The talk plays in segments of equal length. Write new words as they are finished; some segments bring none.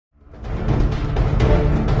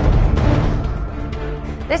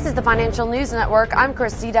This is the Financial News Network. I'm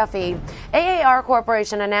Christy Duffy. AAR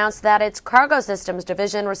Corporation announced that its Cargo Systems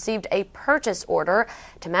division received a purchase order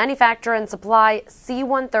to manufacture and supply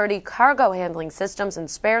C-130 cargo handling systems and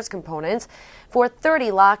spares components for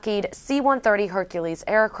 30 Lockheed C-130 Hercules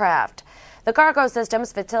aircraft. The cargo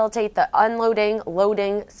systems facilitate the unloading,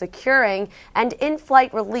 loading, securing, and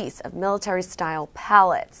in-flight release of military-style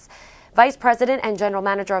pallets. Vice President and General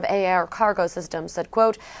Manager of AAR Cargo Systems said,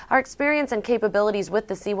 quote, "Our experience and capabilities with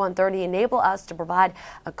the C-130 enable us to provide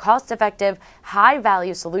a cost-effective,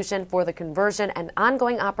 high-value solution for the conversion and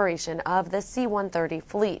ongoing operation of the C-130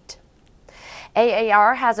 fleet."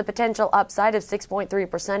 AAR has a potential upside of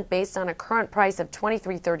 6.3% based on a current price of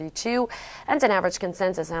 $23.32 and an average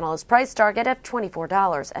consensus analyst price target of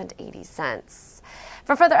 $24.80.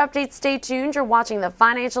 For further updates, stay tuned. You're watching the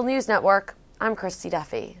Financial News Network. I'm Christy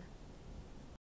Duffy.